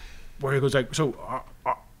 where he goes like, so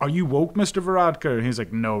are you woke, Mr. Varadkar? And he's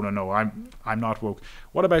like, no, I'm not woke.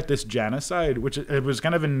 What about this genocide? Which it was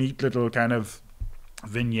kind of a neat little kind of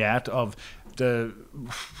vignette of the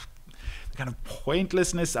kind of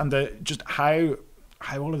pointlessness and the just how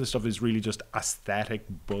all of this stuff is really just aesthetic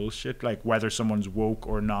bullshit, like whether someone's woke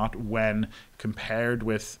or not when compared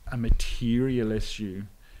with a material issue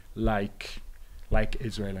like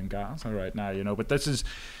Israel and Gaza right now, you know. But this is,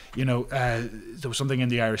 you know, there was something in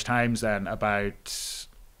the Irish Times then about,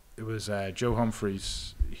 it was Joe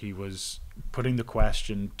Humphreys, he was putting the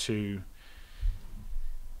question to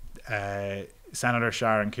Senator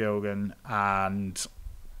Sharon Keoghan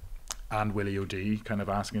and Willie O'Dea, kind of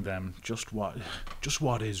asking them just what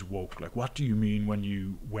is woke? Like, what do you mean when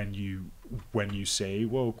you say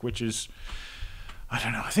woke? Which is, I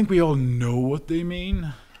don't know. I think we all know what they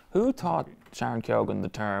mean. Who taught Sharon Keoghan the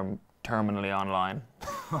term terminally online?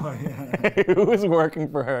 Oh yeah. Who was working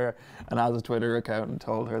for her and has a Twitter account and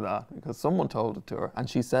told her that? Because someone told it to her, and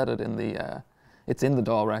she said it in the. It's in the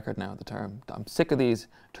Dáil record now, the term. I'm sick of these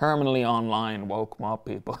terminally online woke mob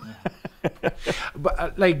people.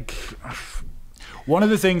 But like, one of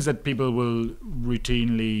the things that people will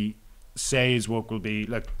routinely say is woke will be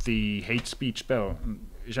like the hate speech bill.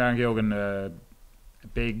 Sharon Keoghan, a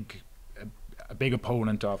big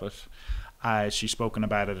opponent of it. She's spoken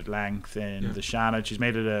about it at length in the Shannon. She's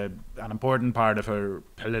made it an important part of her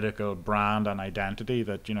political brand and identity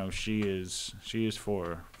that, you know, she is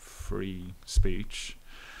for free speech.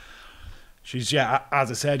 She's, as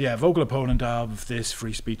I said, a vocal opponent of this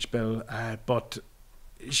free speech bill, but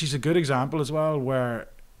she's a good example as well where,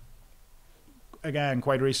 again,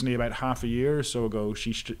 quite recently, about half a year or so ago,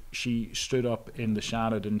 she stood up in the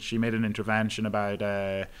Shannon and she made an intervention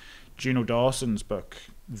about Juno Dawson's book,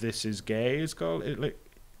 This Is Gay, is called.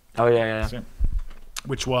 Oh yeah. So,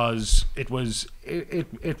 which was, it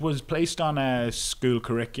was placed on a school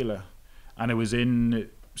curricula, and it was in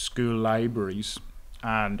school libraries,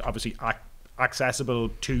 and obviously accessible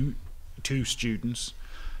to students,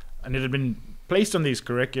 and it had been placed on these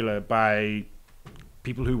curricula by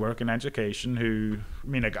people who work in education, who, I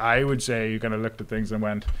mean, like, I would say, you kind of looked at things and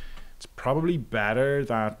went, it's probably better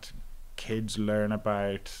that kids learn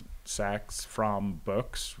about sex from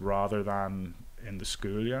books rather than in the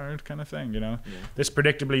schoolyard, kind of thing, you know. This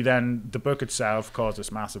predictably, then the book itself caused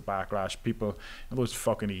this massive backlash. People, those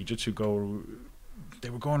fucking Egypts who they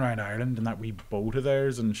were going around Ireland in that wee boat of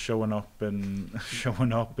theirs and showing up in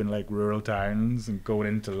like rural towns and going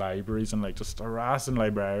into libraries and like just harassing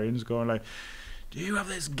librarians, going like, do you have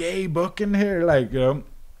this gay book in here? Like, you know.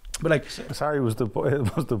 But like, sorry, was the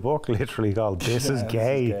book literally called "This Is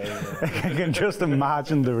Gay"? I can just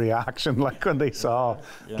imagine the reaction, like when they saw,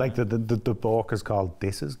 like the book is called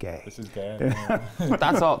 "This Is Gay." This is gay.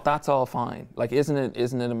 That's all fine. Like, isn't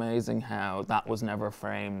it amazing how that was never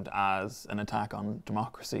framed as an attack on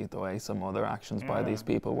democracy the way some other actions by these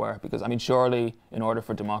people were? Because I mean, surely in order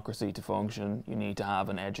for democracy to function, you need to have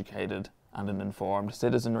an educated and an informed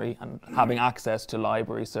citizenry, and having access to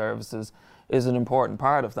library services is an important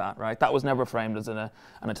part of that, right? That was never framed as an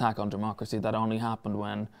attack on democracy. That only happened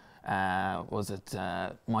when was it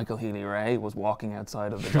Michael Healy-Rae was walking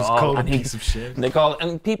outside of the He was Dáil, called a and piece of shit.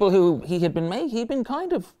 and people who he'd been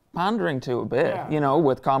kind of pandering to a bit, you know,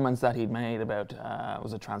 with comments that he'd made about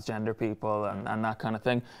was it transgender people and that kind of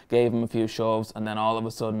thing. Gave him a few shoves, and then all of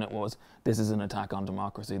a sudden it was, this is an attack on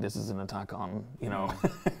democracy. This is an attack on, you know,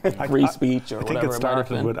 free speech or whatever. I think it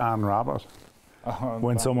started with Anne Rabbitte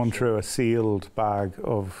when someone threw a sealed bag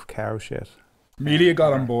of cow shit. Media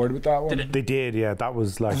got on board with that one. They did, yeah. That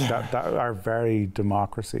was like that our very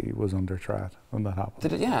democracy was under threat when that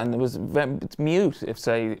happened. And it's mute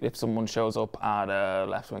if someone shows up at a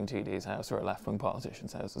left-wing TD's house or a left-wing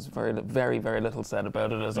politician's house. There's very, very little said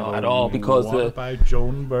about it at all because what about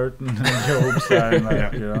Joan Burton and Joe Stein,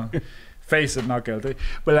 like, you know, face it, not guilty.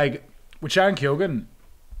 But like with Sharon Keoghan,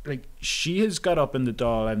 like she has got up in the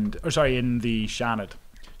Dáil in the Seanad.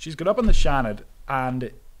 She's got up in the Seanad and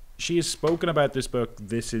she has spoken about this book,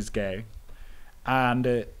 This Is Gay.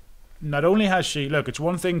 And not only has she, look, it's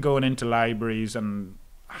one thing going into libraries and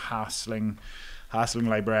hassling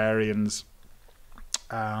librarians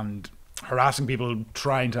and harassing people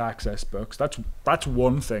trying to access books. That's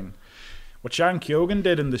one thing. What Sharon Keoghan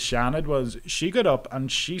did in the Seanad was she got up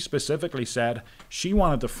and she specifically said she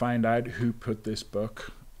wanted to find out who put this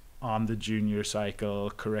book on the junior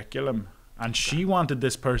cycle curriculum. And she wanted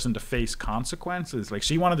this person to face consequences. Like,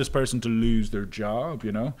 she wanted this person to lose their job,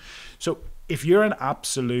 you know? So if you're an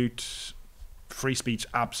absolute free speech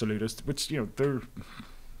absolutist, which, you know, there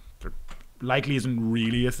likely isn't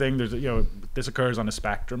really a thing. There's, you know, this occurs on a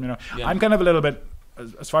spectrum, you know? Yeah. I'm kind of a little bit,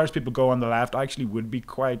 as far as people go on the left, I actually would be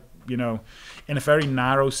quite, you know, in a very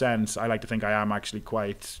narrow sense, I like to think I am actually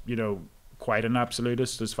quite, you know, quite an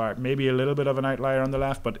absolutist, as far maybe a little bit of an outlier on the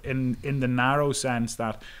left, but in the narrow sense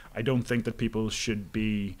that I don't think that people should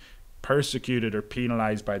be persecuted or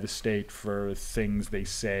penalized by the state for things they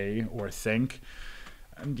say or think.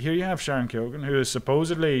 And here you have Sharon Keoghan, who is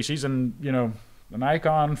supposedly, she's an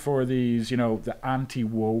icon for these, you know, the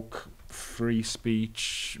anti-woke free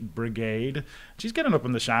speech brigade. She's getting up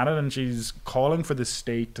in the Seanad and she's calling for the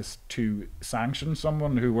state to sanction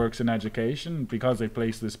someone who works in education because they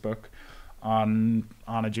placed this book on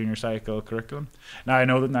a junior cycle curriculum. Now I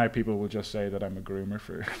know that now people will just say that I'm a groomer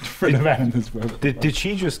for defending this book. Did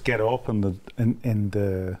she just get up in the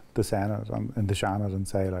Senate in the Seanad and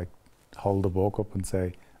say, like, hold the book up and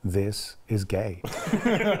say, this is gay?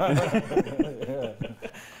 Well,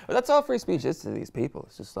 that's all free speech is to these people.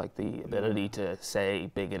 It's just like the ability to say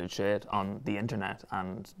bigoted shit on the internet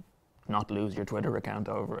and not lose your Twitter account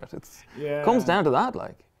over it. It comes down to that,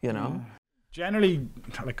 like, you know. Yeah. Generally,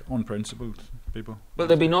 like, unprincipled people. Well,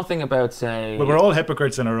 there'd be nothing about, say... Well, we're all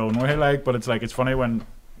hypocrites in our own way, like, but it's like, it's funny when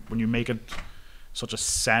you make it such a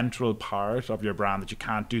central part of your brand that you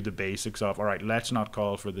can't do the basics of, all right, let's not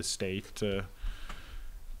call for the state to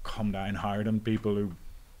come down hard on people who,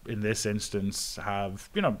 in this instance, have,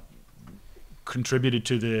 you know, contributed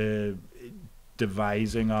to the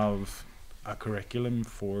devising of a curriculum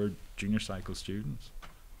for junior cycle students.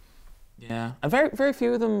 Yeah, and very, very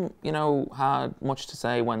few of them, you know, had much to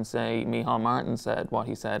say when, say, Micheál Martin said what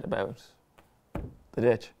he said about the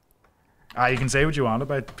ditch. You can say what you want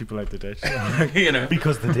about people like the ditch, you know,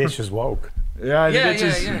 because the ditch is woke. Yeah, the ditch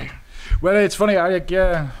is. Well, it's funny. I like.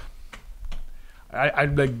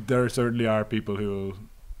 There certainly are people who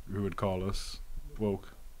would call us woke.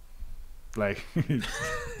 Like,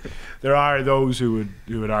 there are those who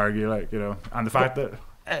would argue, like, you know, and the fact that.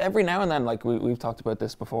 Every now and then, like we've talked about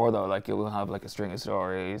this before, though, like you'll have like a string of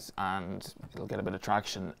stories and it'll get a bit of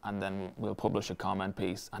traction, and then we'll publish a comment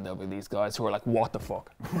piece and there'll be these guys who are like, what the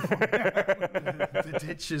fuck? The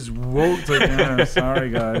ditch is woke. Like, yeah,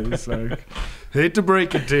 sorry guys, like, hate to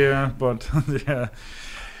break it to you, but yeah.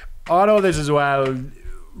 All of this as well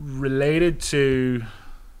related to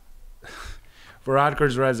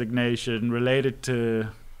Varadkar's resignation, related to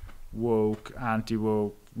woke,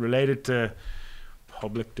 anti-woke, related to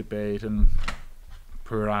public debate and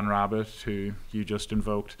poor Anne Rabbitte, who you just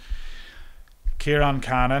invoked. Kieran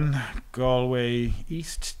Cannon, Galway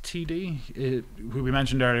East TD, who we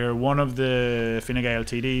mentioned earlier, one of the Fine Gael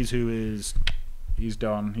TDs he's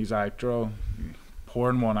done, he's out,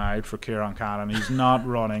 pouring one out for Kieran Cannon. He's not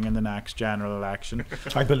running in the next general election.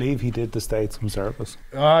 I believe he did the state some service.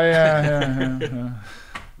 Oh yeah.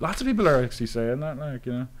 Lots of people are actually saying that, like,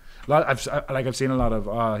 you know. I've seen a lot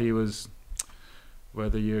of, he was,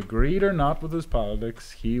 whether you agreed or not with his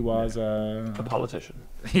politics, he was a politician.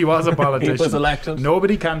 He was a politician. He was elected.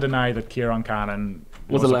 Nobody can deny that Kieran Cannon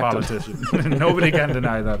was a politician. Nobody can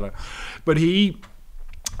deny that. But he,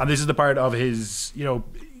 and this is the part of his, you know,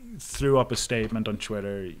 threw up a statement on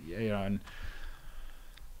Twitter, you know, and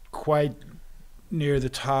quite near the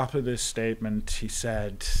top of this statement, he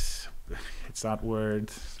said, it's that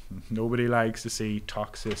word nobody likes to see,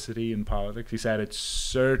 toxicity in politics. He said it's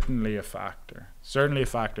certainly a factor,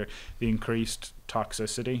 the increased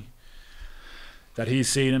toxicity that he's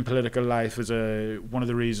seen in political life is one of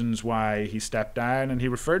the reasons why he stepped down. And he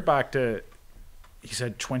referred back to, he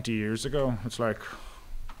said 20 years ago. It's like,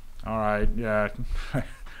 all right, yeah.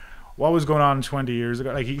 What was going on 20 years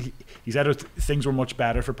ago? Like he said things were much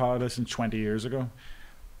better for politicians 20 years ago.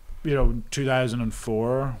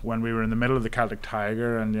 2004, when we were in the middle of the Celtic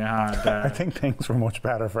Tiger, and you had... I think things were much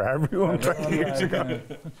better for everyone 20 years ago.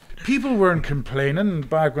 People weren't complaining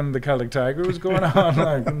back when the Celtic Tiger was going on.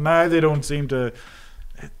 Like, now they don't seem to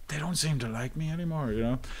like me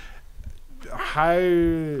anymore,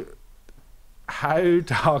 How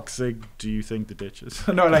toxic do you think the ditch is?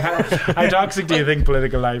 No, like, how toxic do you think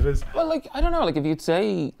political life is? Well, like, I don't know, like, if you'd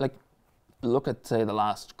say, like, look at, say, the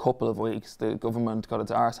last couple of weeks, the government got its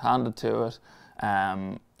arse handed to it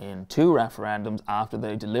in 2 referendums after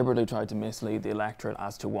they deliberately tried to mislead the electorate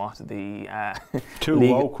as to what the... 2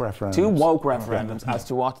 woke referendums. 2 woke referendums as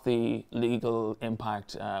to what the legal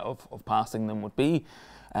impact of passing them would be.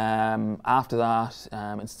 After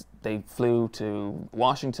that, they flew to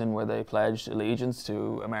Washington, where they pledged allegiance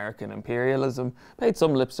to American imperialism, paid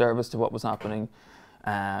some lip service to what was happening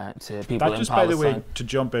to people in Palestine. That, just by the way, to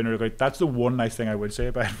jump in, like, that's the one nice thing I would say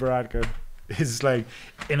about Varadkar, is like,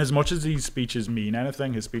 in as much as these speeches mean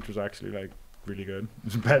anything, his speech was actually like really good.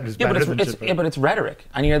 It's better but it's rhetoric,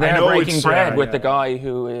 and you're there breaking bread with the guy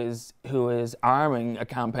who is arming a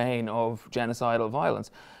campaign of genocidal violence.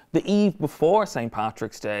 The eve before St.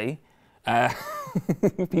 Patrick's Day,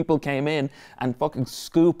 people came in and fucking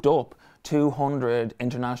scooped up 200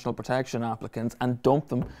 international protection applicants and dumped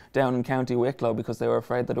them down in County Wicklow because they were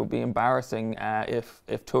afraid that it would be embarrassing if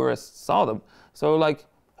tourists saw them. So, like,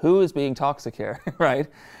 who is being toxic here, right?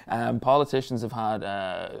 Politicians have had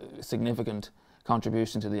a significant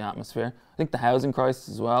contribution to the atmosphere. I think the housing crisis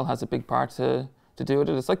as well has a big part to do with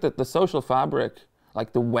it. It's like the social fabric,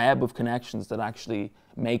 like the web of connections that actually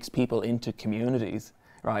makes people into communities,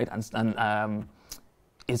 right? And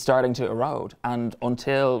is starting to erode, and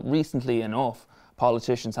until recently enough,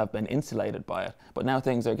 politicians have been insulated by it. But now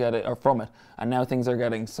things are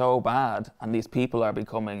getting so bad, and these people are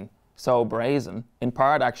becoming so brazen, in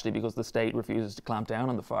part actually because the state refuses to clamp down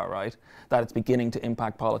on the far right, that it's beginning to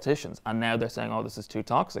impact politicians. And now they're saying, oh, this is too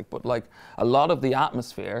toxic. But like, a lot of the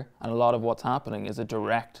atmosphere and a lot of what's happening is a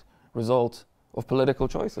direct result of political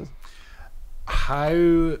choices.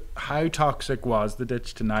 How toxic was the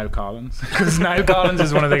ditch to Niall Collins? Because Niall Collins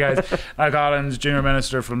is one of the guys. Niall Collins, Junior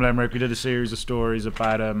Minister from Limerick. We did a series of stories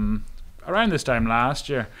about around this time last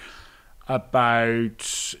year,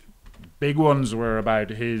 about big ones were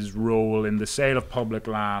about his role in the sale of public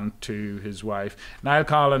land to his wife. Niall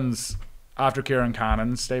Collins, after Kieran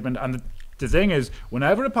Cannon's statement, and the thing is,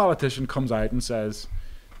 whenever a politician comes out and says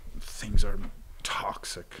things are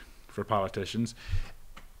toxic for politicians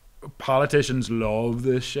love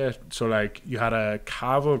this shit. So like, you had a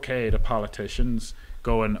cavalcade of politicians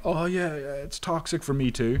going, oh yeah, it's toxic for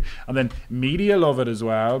me too, and then media love it as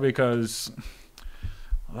well, because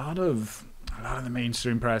a lot of the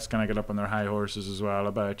mainstream press kind of get up on their high horses as well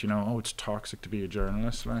about, oh, it's toxic to be a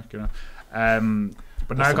journalist, like,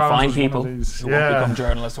 but now fine people who won't become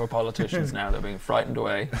journalists or politicians now, they're being frightened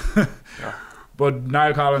away. Yeah. But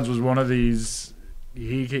Niall Collins was one of these.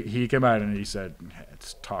 He came out and he said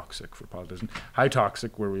it's toxic for politicians. How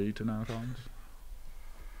toxic were we to Niall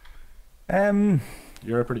Collins?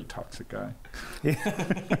 You're a pretty toxic guy.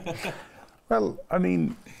 Yeah. Well, I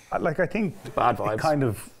mean, like, I think bad vibes. Kind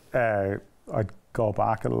of, I'd go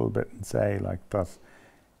back a little bit and say, like, that,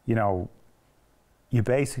 you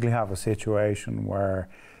basically have a situation where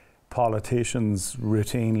politicians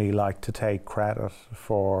routinely like to take credit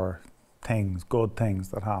for good things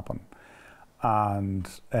that happen. And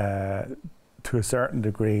to a certain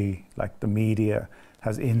degree, like, the media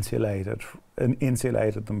has insulated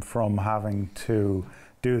them from having to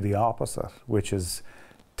do the opposite, which is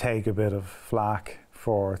take a bit of flack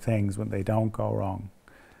for things when they don't go wrong.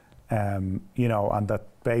 And that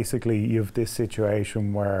basically you have this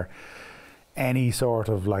situation where any sort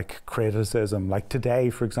of like criticism, like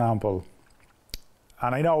today, for example,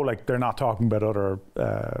 and I know, like, they're not talking about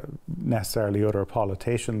necessarily other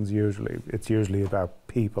politicians usually. It's usually about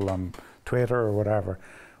people on Twitter or whatever.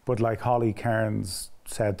 But like Holly Cairns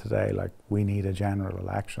said today, like, we need a general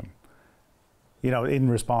election. In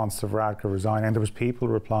response to Varadkar resigning, and there was people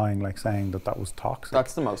replying, like, saying that was toxic.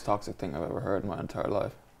 That's the most toxic thing I've ever heard in my entire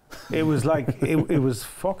life. It was like, it was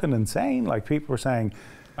fucking insane. Like, people were saying,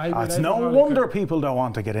 It's no wonder people don't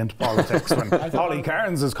want to get into politics when Holly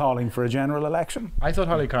Cairns is calling for a general election. I thought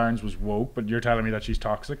Holly Cairns was woke, but you're telling me that she's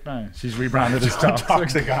toxic now. She's rebranded as toxic.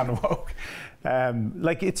 Toxic and woke.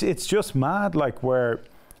 Like it's just mad. Like where,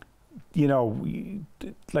 you know,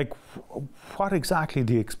 like what exactly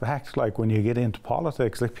do you expect? Like when you get into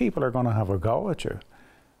politics, like people are going to have a go at you.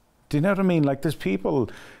 Do you know what I mean? Like there's people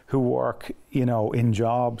who work, you know, in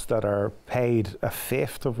jobs that are paid a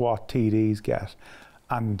fifth of what TDs get,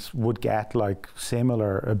 and would get like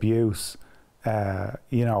similar abuse,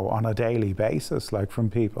 you know, on a daily basis, like from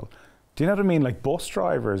people. Do you know what I mean? Like bus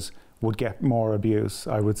drivers would get more abuse,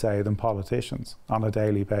 I would say, than politicians on a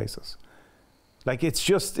daily basis. Like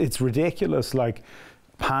it's ridiculous, like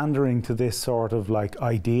pandering to this sort of like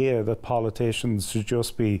idea that politicians should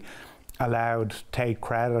just be allowed to take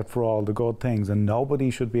credit for all the good things and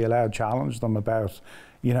nobody should be allowed to challenge them about,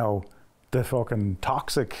 you know, the fucking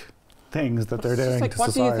toxic things that they're doing to society.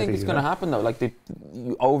 What do you think is going to happen though? Like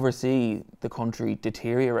you oversee the country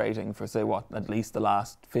deteriorating for, say, what, at least the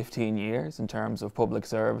last 15 years in terms of public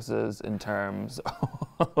services, in terms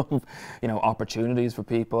of, you know, opportunities for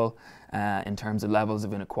people, in terms of levels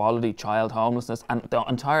of inequality, child homelessness, and the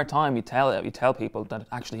entire time you tell people that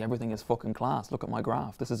actually everything is fucking class. Look at my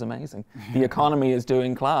graph. This is amazing. The economy is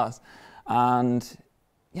doing class, and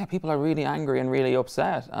yeah, people are really angry and really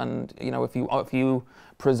upset. And you know, if you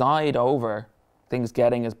preside over things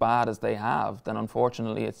getting as bad as they have, then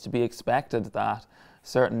unfortunately it's to be expected that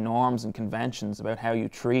certain norms and conventions about how you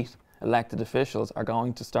treat elected officials are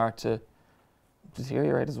going to start to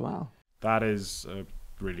deteriorate as well. That is a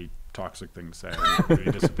really toxic thing to say. I'm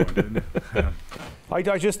really disappointed.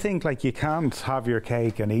 I just think like you can't have your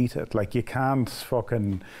cake and eat it. Like you can't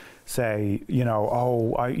fucking say, you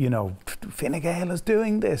know, Fine Gael is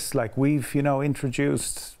doing this. Like we've, you know,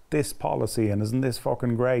 introduced this policy and isn't this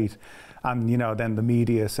fucking great? And, you know, then the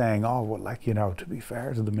media saying, oh, well, like, you know, to be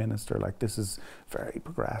fair to the minister, like this is very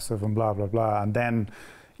progressive and blah, blah, blah. And then,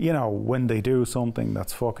 you know, when they do something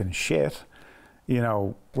that's fucking shit, you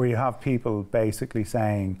know, where you have people basically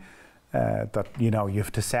saying that, you know, you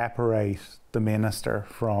have to separate the minister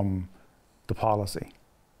from the policy.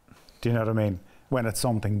 Do you know what I mean? When it's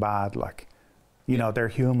something bad, like, you know, they're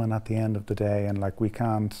human at the end of the day, and like we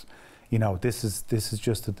can't, you know, this is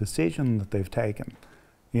just a decision that they've taken.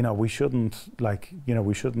 You know, we shouldn't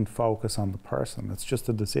focus on the person. It's just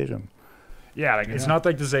a decision. Yeah, like it's not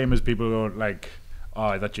like the same as people go like,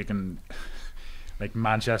 oh, that you can, like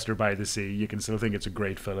Manchester by the Sea, you can still think it's a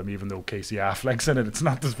great film even though Casey Affleck's in it. It's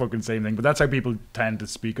not the fucking same thing. But that's how people tend to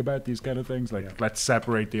speak about these kind of things. Like, let's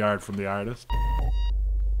separate the art from the artist.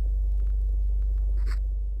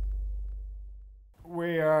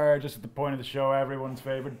 We are just at the point of the show, everyone's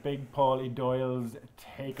favourite, Big Paulie Doyle's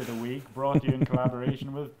Take of the Week, brought to you in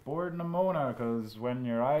collaboration with Board and Mona, because when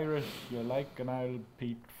you're Irish, you're like an old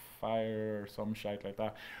peat fire or some shite like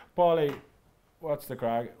that. Paulie, what's the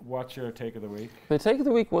crack? What's your Take of the Week? The Take of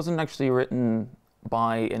the Week wasn't actually written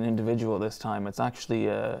by an individual this time. It's actually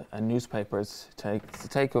a newspaper's take. It's the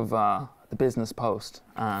take of the Business Post.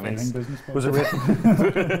 And Business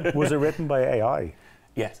Post? Was it written by AI?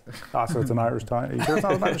 Yes. So it's an Irish Times. Are you sure it's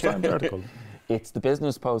not an Irish Times article? It's the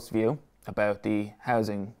Business Post view about the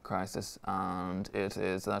housing crisis, and it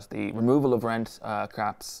is that the removal of rent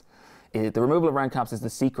caps. The removal of rent caps is the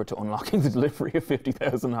secret to unlocking the delivery of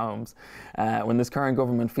 50,000 homes. When this current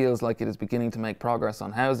government feels like it is beginning to make progress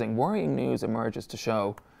on housing, worrying news emerges to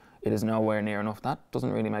show it is nowhere near enough. That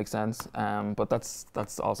doesn't really make sense, but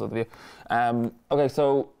that's also the view. Okay,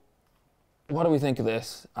 so what do we think of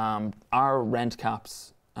this? Are rent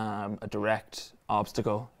caps a direct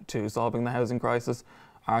obstacle to solving the housing crisis?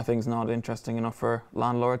 Are things not interesting enough for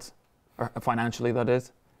landlords, or financially that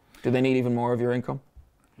is? Do they need even more of your income?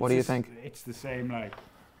 What do you think? It's the same, like,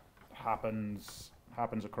 happens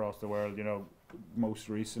across the world. You know, most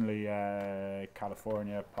recently,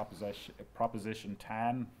 California Proposition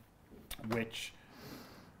 10, which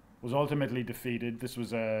was ultimately defeated. This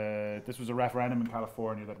was a referendum in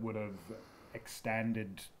California that would have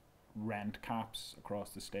extended rent caps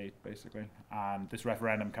across the state, basically. And this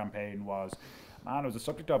referendum campaign was, man, it was a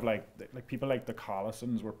subject of like people like the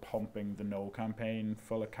Collisons were pumping the No campaign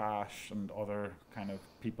full of cash, and other kind of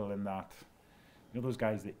people in that, you know, those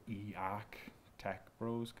guys, the EAC tech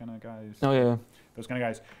bros kind of guys. Oh yeah, those kind of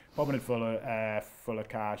guys pumping it full of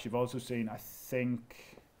cash. You've also seen, I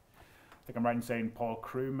think I'm right in saying, Paul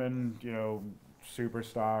Krugman, you know,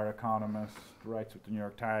 superstar economist, writes with the New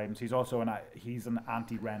York Times. He's also an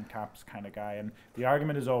anti-rent caps kind of guy, and the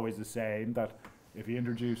argument is always the same, that if you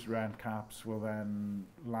introduce rent caps, well then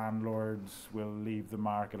landlords will leave the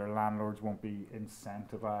market, or landlords won't be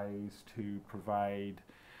incentivized to provide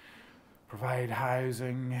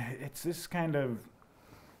housing. It's this kind of,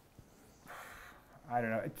 I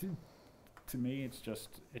don't know. To me, it's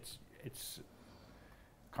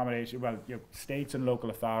accommodation. Well, states and local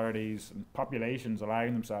authorities and populations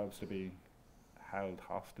allowing themselves to be held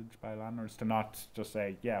hostage by landlords, to not just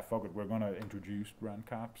say, yeah, fuck it, we're going to introduce rent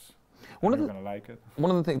caps. We're going to like it. One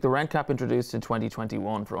of the things, the rent cap introduced in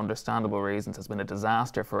 2021 for understandable reasons has been a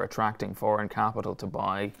disaster for attracting foreign capital to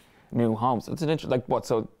buy new homes. It's an like what?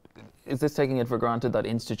 So, is this taking it for granted that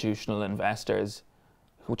institutional investors,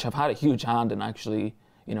 which have had a huge hand in actually,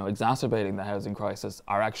 exacerbating the housing crisis,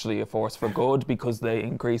 are actually a force for good because they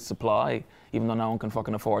increase supply, even though no one can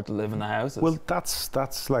fucking afford to live in the houses? Well,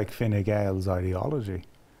 that's like Fine Gael's ideology.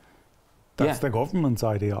 That's the government's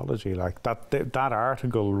ideology. Like that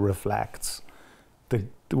article reflects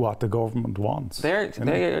what the government wants. They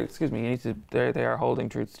are holding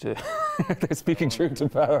truths to. They're speaking truth to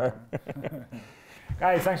power.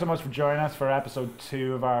 Guys, thanks so much for joining us for episode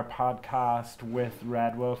 2 of our podcast with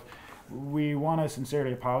Redwolf. We want to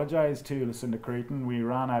sincerely apologise to Lucinda Creighton. We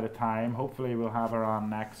ran out of time. Hopefully we'll have her on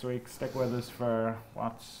next week. Stick with us for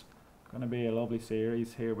what's going to be a lovely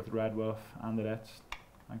series here with Redwolf and the Dets.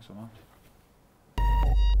 Thanks so much.